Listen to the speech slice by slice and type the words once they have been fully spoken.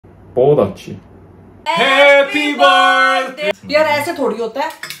बहुत अच्छी। Happy birthday। यार ऐसे थोड़ी होता है।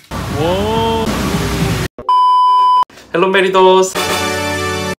 हेलो मेरी दोस्त,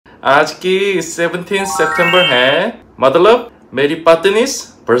 आज की 17 सितंबर है, मतलब मेरी पत्नी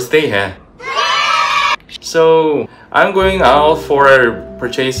बर्थडे है। So I'm going out for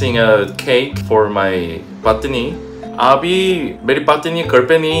purchasing a cake for my पत्नी। अभी मेरी पत्नी घर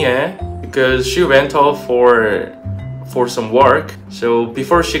पे नहीं है because she went off for some work. So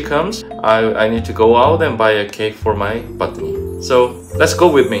before she comes, I need to go out and buy a cake for my पत्नी. So let's go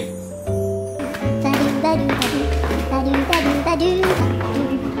with me.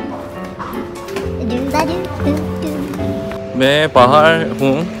 मैं बाहर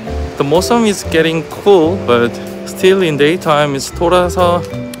हूँ, the मौसम is getting cool, but still in daytime it's थोड़ा सा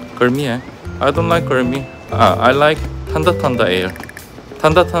गर्मी है। I don't like गर्मी. I like ठंडा air,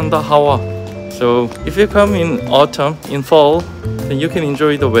 ठंडा हवा. So if you come in autumn, in fall, then you can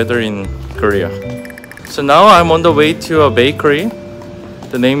enjoy the weather in Korea. So now I'm on the way to a bakery.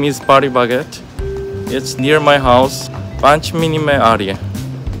 The name is Paris Baguette. It's near my house. 5 minute में आ रही है।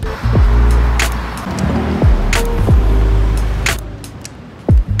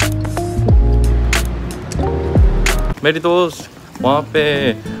 मेरी दोस्त, वहाँ पे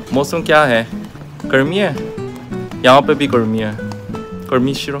मौसम क्या है? गर्मी है? यहाँ पे भी गर्मी है।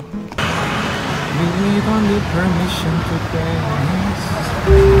 गर्मी 싫어? We don't need permission to dance.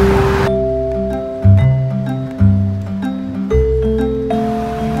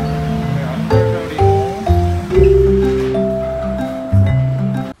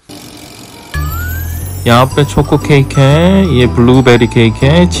 यहाँ पे चोको केक है, ये ब्लूबेरी केक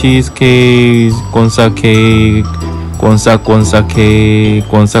है, चीज केक, कौन सा केक, कौन सा केक,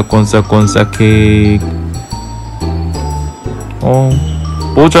 कौन सा केक।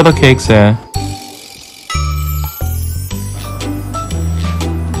 बहुत ज़्यादा केक्स है।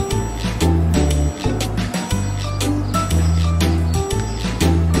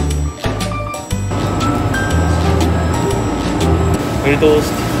 मेरी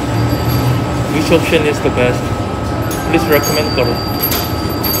दोस्त, which option is the best? Please recommend करो।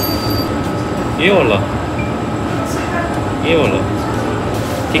 ये वाला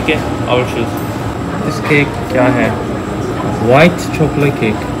ठीक है, I will choose। This cake क्या है? White chocolate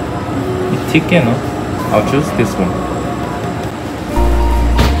cake। ठीक है ना? I'll choose this one।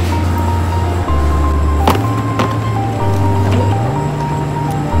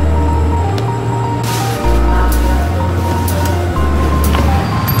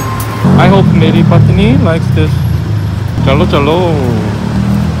 I hope मेरी पत्नी likes this। चलो।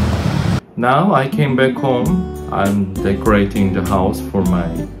 Now I came back home. I'm decorating the house for my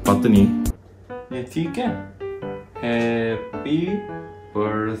पत्नी। ये ठीक है? Happy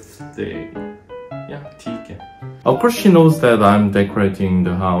birthday। Yeah, ठीक है। Of course she knows that I'm decorating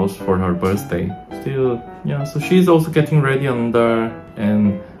the house for her birthday. Still, yeah, so she's also getting ready under,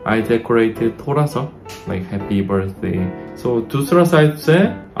 and I decorated थोड़ा सा, like happy birthday. So दूसरा side से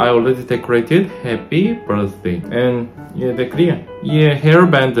I already decorated happy birthday. And ये देख रही है? ये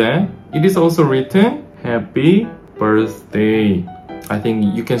hairband है. It is also written happy birthday. I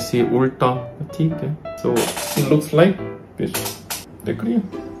think you can see उल्टा, ठीक है? So it looks like this. देख रही है?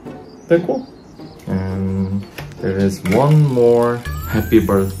 देखो. And there is one more happy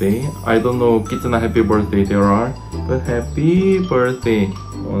birthday. I don't know कितना happy birthday there are, but happy birthday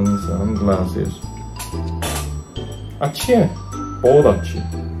on sunglasses. अच्छी है, बहुत अच्छी,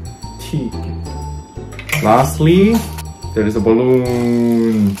 ठीक है। Lastly, there is a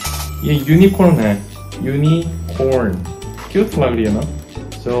balloon. ये unicorn है, unicorn. Cute लग रही है ना?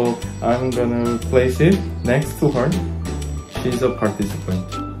 So I'm gonna place it next to her. She's a participant.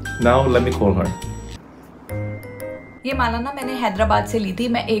 Now let me call her. ये माला ना मैंने हैदराबाद से ली थी।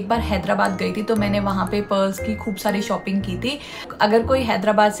 मैं एक बार हैदराबाद गई थी तो मैंने वहाँ पे पर्ल्स की खूब सारी शॉपिंग की थी। अगर कोई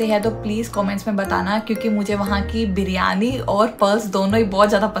हैदराबाद से है तो प्लीज कमेंट्स में बताना, क्योंकि मुझे वहाँ की बिरयानी और पर्ल्स दोनों ही बहुत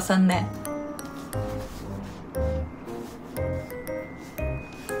ज्यादा पसंद है।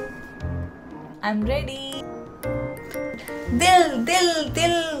 I am ready.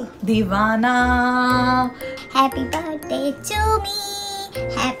 दिल दीवाना। Happy birthday to me.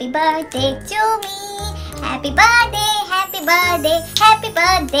 Happy birthday to me. Happy birthday, happy birthday, happy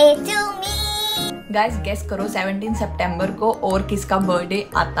birthday to me. Guys guess करो 17 सितंबर को और किसका बर्थडे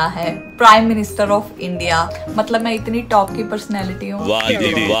आता है? Prime minister of India. मतलब मैं इतनी टॉप की पर्सनैलिटी हूँ।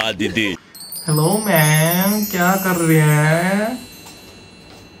 वाह दीदी। हेलो मैम, क्या कर रही हैं?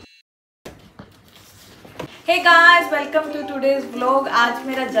 Hey guys, welcome to today's vlog। आज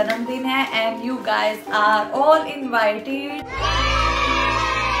मेरा जन्मदिन है and you guys are all invited।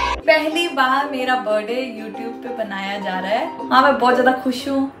 पहली बार मेरा बर्थडे YouTube पे बनाया जा रहा है। हाँ, मैं बहुत ज्यादा खुश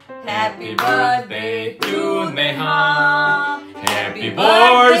हूँ। Happy birthday to Neha. Happy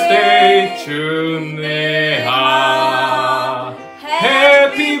birthday to Neha.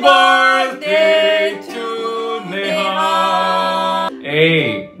 Happy birthday to Neha.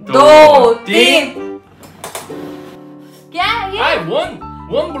 1, 2, 3. क्या है ये? I won.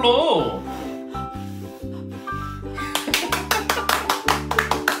 One blow.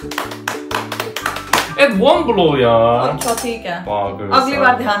 It one blow यार. अच्छा ठीक है, पागल अगली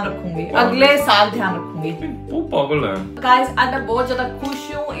बार ध्यान रखूंगी, अगले साल ध्यान रखूंगी। वो पागल है। गाइस आज मैं बहुत ज्यादा खुश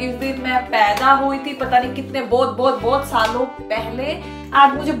हूँ। इस दिन मैं पैदा हुई थी, पता नहीं कितने बहुत सालों पहले।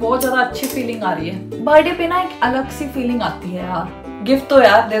 आज मुझे बहुत ज्यादा अच्छी फीलिंग आ रही है। बर्थडे पे ना एक अलग सी फीलिंग आती है यार। गिफ्ट तो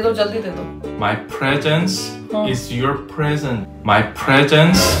यार दे दो, जल्दी दे दो। My presence is your present. My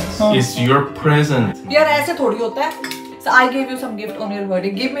presence is your present. यार ऐसे थोड़ी होता है। So I gave you some gift on your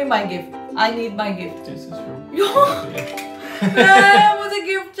birthday. Give me my gift. I need my gift. This is your मुझे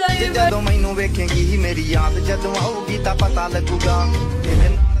गिफ्ट चाहिए। ਜਦੋਂ ਮੈਨੂੰ ਵੇਖੇਂਗੀ ਮੇਰੀ ਯਾਦ ਜਦੋਂ ਆਊਗੀ ਤਾਂ ਪਤਾ ਲੱਗੂਗਾ ਤੇਰੇ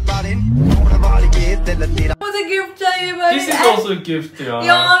ਨਾਲ ਬਾਰੇ ਹੋਣ ਵਾਲੀਏ ਦਿਲ ਤੇਰਾ। मुझे गिफ्ट चाहिए भाई। This is also a gift यार।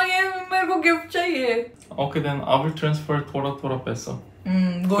 यार ये मेरे को गिफ्ट चाहिए। Okay then I will transfer थोड़ा पैसा।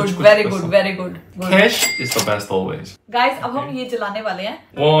 Good, कुछ very पैसा। good, very good. Cash is the best always. Guys अब हम ये जलाने वाले हैं।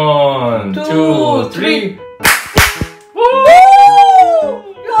 1, 2, 3.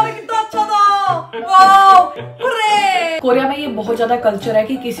 यार कितना अच्छा था। Wow, hurray. कोरिया में ये बहुत ज्यादा कल्चर है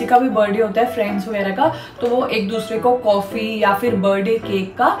कि किसी का भी बर्थडे होता है फ्रेंड्स वगैरह का, तो वो एक दूसरे को कॉफी या फिर बर्थडे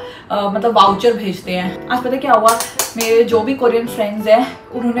केक का मतलब वाउचर भेजते हैं। आज पता क्या हुआ, मेरे जो भी कोरियन फ्रेंड्स हैं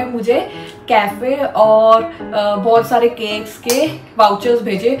उन्होंने मुझे कैफे और बहुत सारे केक्स के वाउचर्स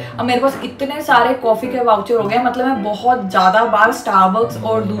भेजे। अब मेरे पास इतने सारे कॉफी के वाउचर हो गए, मतलब मैं बहुत ज्यादा बार स्टारबक्स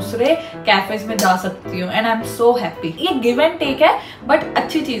और दूसरे कैफेज में जा सकती हूँ and I am so happy. ये गिव एंड टेक है बट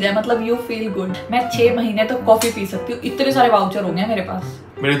अच्छी चीज है, मतलब यू फील गुड। मैं 6 महीने तक कॉफी पी सकती हूँ, इतने सारे वाउचर हो गए मेरे पास।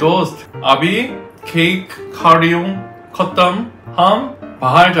 मेरे दोस्त अभी केक खा रही हूँ, खत्म, हम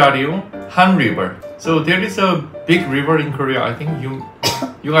बाहर जा रही हूँ, Han River. So there is a big river in Korea. I think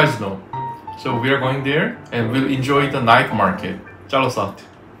you guys know. So we are going there and we'll enjoy the night market. चलो साथ।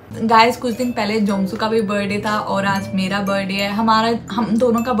 गाइस कुछ दिन पहले जोंगसू का भी बर्थडे था और आज मेरा बर्थडे है। हम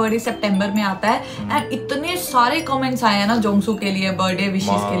दोनों का बर्थडे सितंबर में आता है एंड इतने सारे कमेंट्स आए हैं ना जोंगसू के लिए, बर्थडे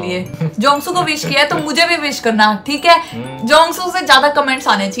विशेस के लिए। जोंगसू को विश किया है तो मुझे भी विश करना, ठीक है? जोंगसू से ज्यादा कमेंट्स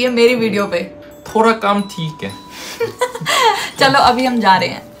आने चाहिए मेरी वीडियो पे। थोड़ा कम ठीक है। चलो अभी हम जा रहे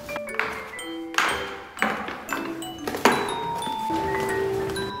हैं।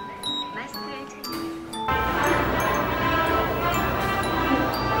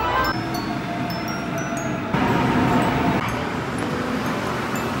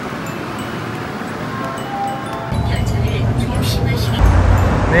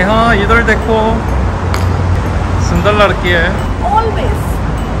 नेहा इधर देखो, सुंदर लड़की है।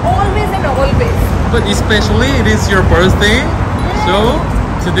 Always and always. But especially it is your birthday, so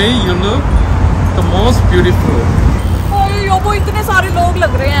today you look the most beautiful. ओए योबो इतने सारे लोग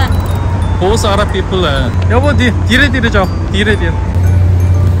लग रहे हैं। बहुत सारा people है। योबो धीरे जाओ, धीरे।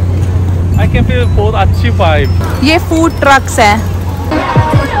 I can feel बहुत अच्छी vibe. ये फूड ट्रक्स है।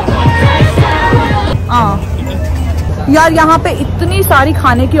 यार यहाँ पे इतनी सारी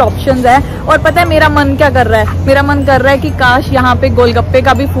खाने की ऑप्शंस है और पता है मेरा मन क्या कर रहा है? मेरा मन कर रहा है कि काश यहाँ पे गोलगप्पे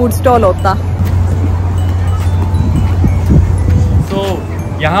का भी फूड स्टॉल होता। So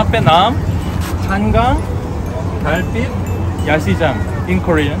यहाँ पे नाम 한강 달빛 야시장 in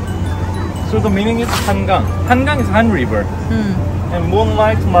Korean. So the meaning is 한강. 한강 is Han River and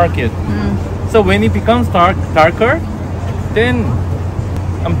moonlight market. So when it becomes darker, then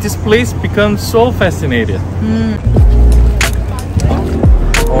this place becomes so fascinating.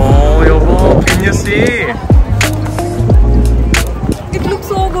 Oh, yobo, can you see? It looks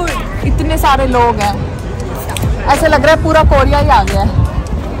so good. इतने सारे लोग हैं, ऐसे लग रहा है पूरा Korea ही आ गया है।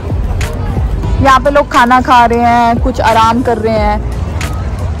 यहाँ पे लोग खाना खा रहे हैं, कुछ आराम कर रहे हैं।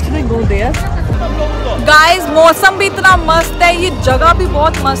 गाइस मौसम भी इतना मस्त है, ये जगह भी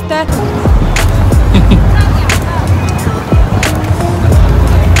बहुत मस्त है।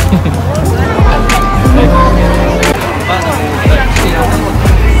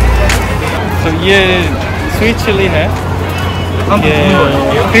 तो ये स्वीट चिली है,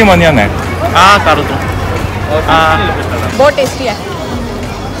 ये क्रीम अनियन है। कारो तो बहुत टेस्टी है।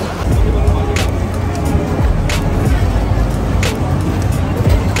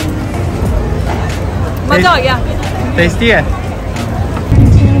 मजा आ गया। टेस्टी है।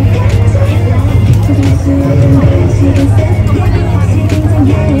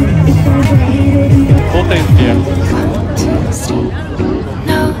 बहुत टेस्टी है।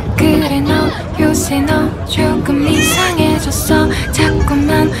 요새 너 조금 이상해졌어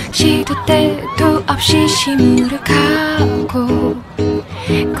자꾸만 시도 때도 없이 시무룩하고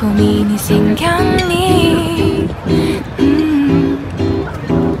고민이 생겼니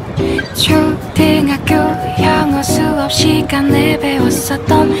초등학교 영어 수업 시간에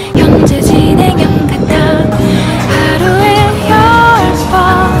배웠었던 현재 진행형 같아 하루에 10번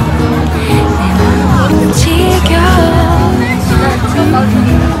내 마음 움직여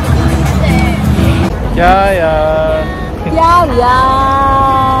야야 야야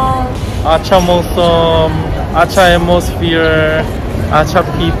아차 mौसम acha atmosphere acha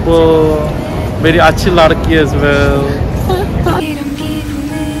people very अच्छी लड़की as well 이런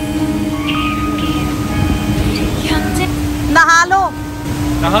기분은 현재 नहा लो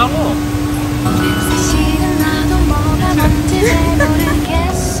나하고 사실은 나도 뭐가 뭔지 잘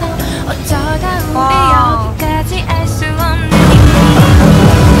모르겠어 어쩌다 우리 와. 여기까지 알 수 없는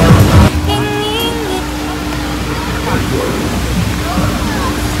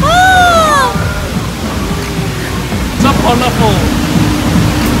so wonderful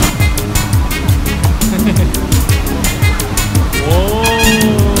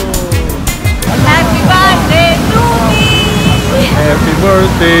Happy birthday to me Happy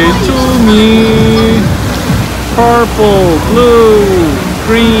birthday to me purple blue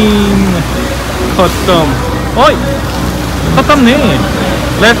green custom 어이 custom네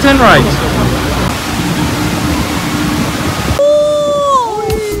left and right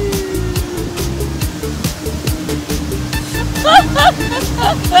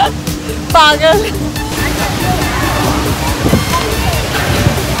पागल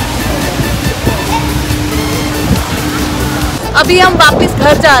अभी हम वापस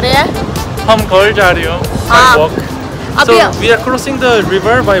घर जा रहे हैं हम घर जा रहे हो by हाँ। walk अभी so we are crossing the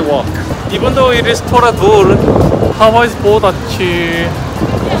river by walk even though it is थोड़ा दूर हवा is बहुत अच्छी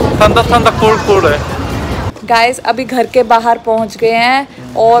ठंडा ठंडा कुरकुरे गाइस अभी घर के बाहर पहुंच गए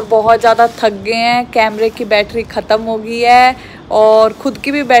हैं और बहुत ज़्यादा थक गए हैं कैमरे की बैटरी ख़त्म हो गई है और खुद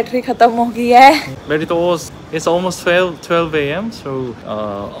की भी बैटरी ख़त्म हो गई है It's almost 12 a.m. so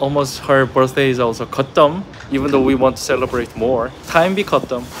almost her birthday is also khatam even though we want to celebrate more time be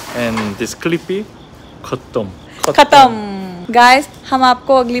khatam and this clip be khatam ख़त्म गाइस हम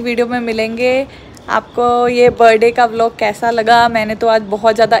आपको अगली वीडियो में मिलेंगे आपको ये बर्थडे का व्लॉग कैसा लगा मैंने तो आज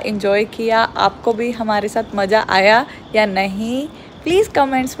बहुत ज़्यादा इंजॉय किया आपको भी हमारे साथ मज़ा आया या नहीं प्लीज़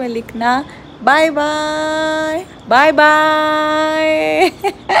कमेंट्स में लिखना bye bye bye bye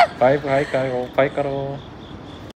bye bye karo